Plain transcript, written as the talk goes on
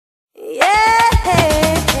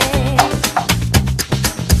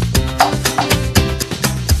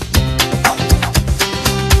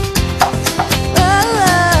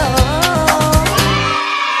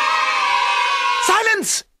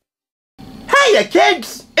Hiya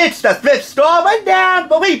kids! It's the Thrift Store Rundown,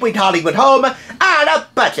 where we bring Hollywood home on a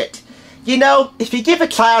budget. You know, if you give a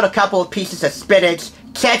child a couple of pieces of spinach,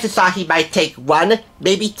 chances are he might take one,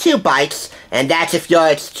 maybe 2 bites, and that's if you're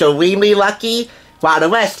extremely lucky, while the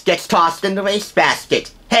rest gets tossed in the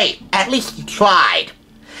wastebasket. Hey, at least you tried.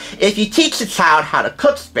 If you teach a child how to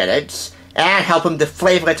cook spinach, and help him to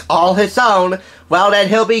flavor it all his own, well then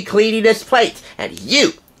he'll be cleaning his plate, and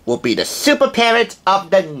you will be the super parent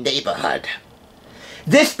of the neighborhood.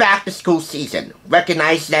 This back-to-school season,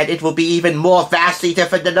 recognize that it will be even more vastly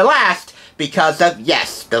different than the last because of,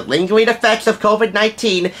 yes, the lingering effects of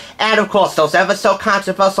COVID-19 and, of course, those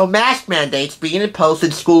ever-so-controversial mask mandates being imposed in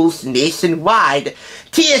schools nationwide.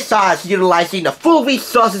 TSR is utilizing the full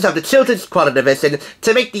resources of the Children's Quarter Division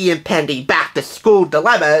to make the impending back-to-school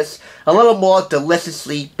dilemmas a little more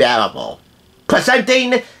deliciously bearable.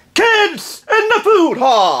 Presenting Kids in the Food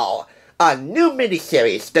Hall! A new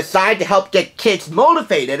miniseries designed to help get kids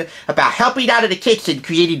motivated about helping out in the kitchen,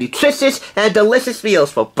 creating nutritious and delicious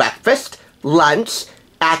meals for breakfast, lunch,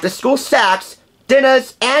 after-school snacks,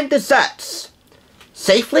 dinners, and desserts.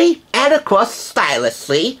 Safely, and of course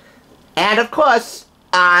stylishly, and of course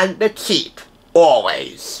on the cheap,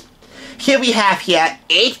 always. Here we have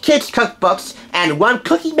 8 kids cookbooks and 1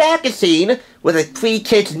 cooking magazine with a 3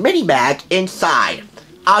 kids mini-mag inside.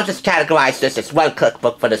 I'll just categorize this as 1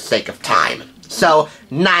 cookbook for the sake of time. So,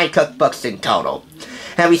 9 cookbooks in total.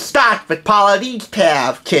 And we start with Pauline's pair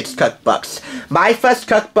of kids cookbooks. My first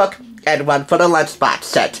cookbook and 1 for the lunchbox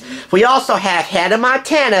set. We also have Hannah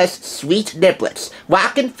Montana's Sweet Niblets.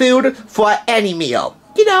 Rockin' food for any meal.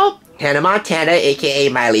 You know, Hannah Montana, aka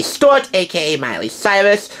Miley Stewart, aka Miley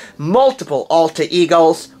Cyrus. Multiple alter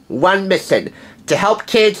egos, 1 missing. To help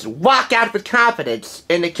kids walk out with confidence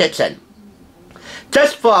in the kitchen.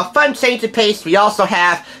 Just for a fun change of pace, we also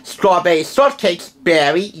have Strawberry Shortcake's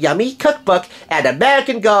Berry Yummy Cookbook and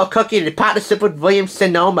American Girl Cooking in partnership with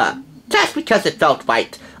Williams-Sonoma. Just because it felt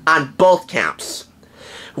right, on both counts.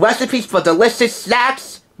 Recipes for delicious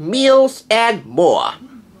snacks, meals, and more.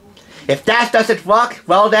 If that doesn't work,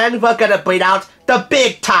 well then we're gonna bring out the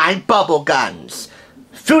big-time bubble guns.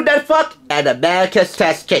 Food Network and America's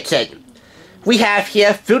Test Kitchen. We have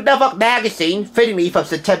here Food Network Magazine, fittingly from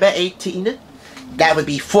September 18. That would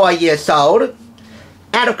be 4 years old.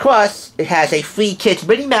 And of course, it has a free kids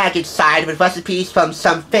mini-mag inside with recipes from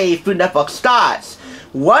some fave Food Network stars.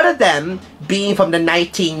 One of them being from the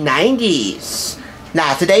 1990s.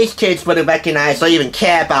 Now, today's kids wouldn't recognize or even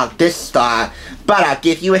care about this star, but I'll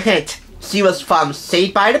give you a hint. She was from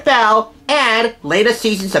Saved by the Bell and later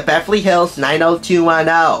seasons of Beverly Hills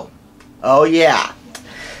 90210. Oh yeah.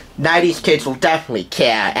 90s kids will definitely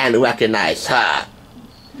care and recognize her.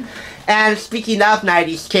 And speaking of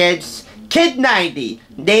 90s kids, Kid 90,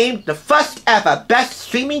 named the first ever best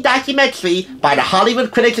streaming documentary by the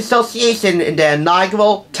Hollywood Critics Association in their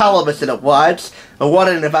inaugural Television Awards,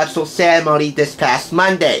 awarded in a virtual ceremony this past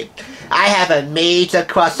Monday. I have a major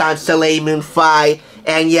crush on Soleil Moon Frye,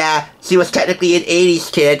 and yeah, she was technically an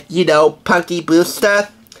 80s kid, you know, Punky Brewster.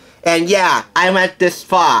 And yeah, I went this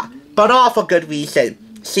far, but all for good reason.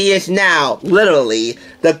 She is now, literally,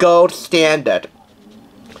 the gold standard.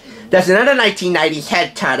 There's another 1990s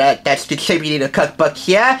head-turner that's contributing a cookbook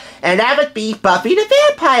here, and that would be Buffy the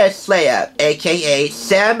Vampire Slayer, aka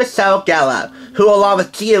Sarah Michelle Gellar, who along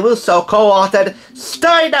with Gia Russo co-authored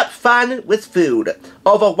Stirring Up Fun with Food,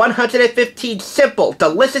 over 115 simple,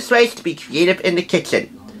 delicious ways to be creative in the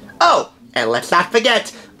kitchen. Oh, and let's not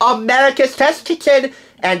forget America's Test Kitchen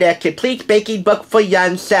and their complete baking book for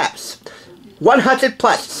young chefs. 100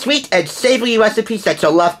 plus sweet and savory recipes that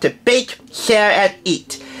you'll love to bake, share, and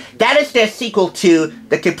eat. That is their sequel to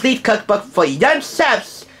the complete cookbook for young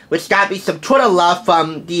chefs, which got me some Twitter love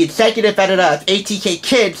from the executive editor of ATK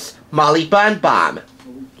Kids, Molly Birnbaum.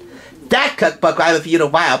 That cookbook I reviewed a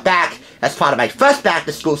while back as part of my first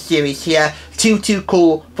back-to-school series here, Too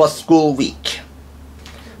Cool for School Week.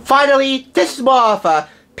 Finally, this is more of a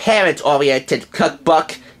parent-oriented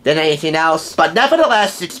cookbook than anything else, but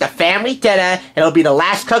nevertheless, it's the family dinner, and it'll be the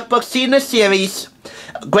last cookbook seen in the series.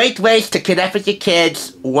 Great ways to connect with your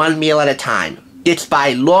kids, 1 meal at a time. It's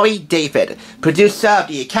by Lori David, producer of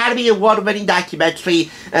the Academy Award-winning documentary,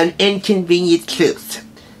 An Inconvenient Truth.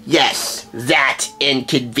 Yes, that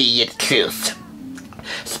inconvenient truth.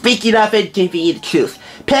 Speaking of inconvenient truth,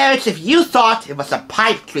 parents, if you thought it was a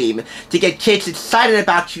pipe dream to get kids excited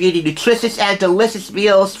about creating nutritious and delicious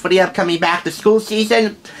meals for the upcoming back-to-school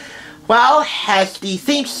season, well, as the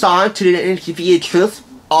theme song to The Inconvenient Truth,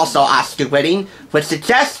 also Oscar-winning, would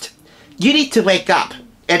suggest, you need to wake up.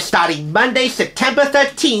 And starting Monday, September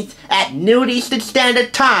 13th at noon Eastern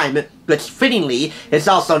Standard Time, which fittingly is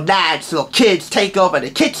also National Kids Take Over the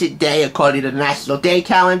Kitchen Day according to the National Day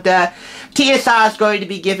calendar, TSR is going to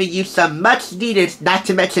be giving you some much needed, not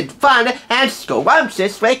to mention fun and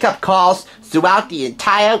scrumptious wake-up calls throughout the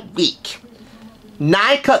entire week.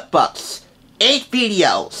 9 cookbooks, 8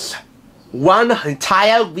 videos, 1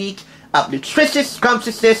 entire week of nutritious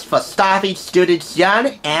scrumptiousness for starving students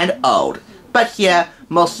young and old. But here,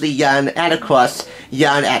 mostly young and of course,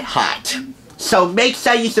 young at heart. So make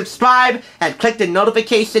sure you subscribe and click the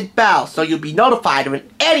notification bell so you'll be notified when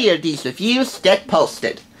any of these reviews get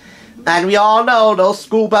posted. And we all know those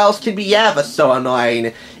school bells can be ever so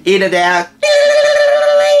annoying. Either they're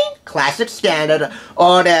classic standard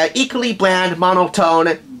or they're equally bland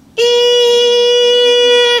monotone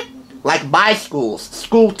like my schools,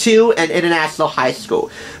 School 2 and International High School.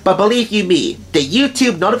 But believe you me, the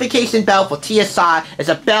YouTube notification bell for TSR is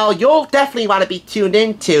a bell you'll definitely want to be tuned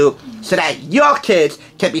into so that your kids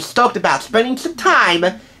can be stoked about spending some time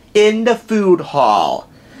in the food hall.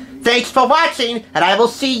 Thanks for watching, and I will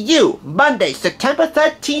see you Monday, September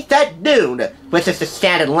 13th at noon, which is the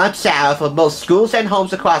standard lunch hour for most schools and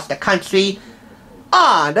homes across the country,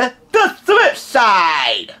 on the Thrift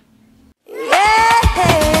Side!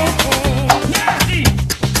 Yeah!